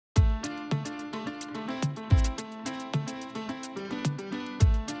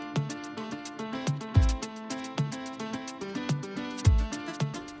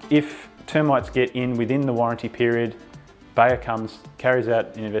If termites get in within the warranty period, Bayer comes, carries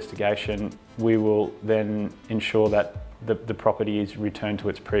out an investigation, we will then ensure that the property is returned to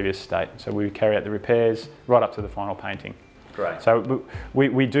its previous state. So we carry out the repairs right up to the final painting. Great. So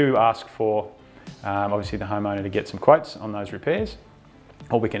we do ask for, obviously, the homeowner to get some quotes on those repairs,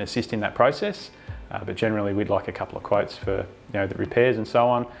 or we can assist in that process. But generally, we'd like a couple of quotes for the repairs and so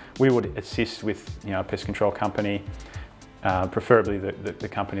on. We would assist with a pest control company, preferably the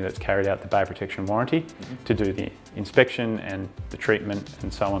company that's carried out the Bayer protection warranty, to do the inspection and the treatment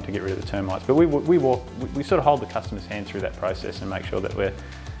and so on to get rid of the termites. But we sort of hold the customer's hand through that process and make sure that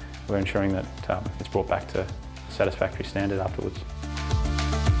we're ensuring that it's brought back to satisfactory standard afterwards.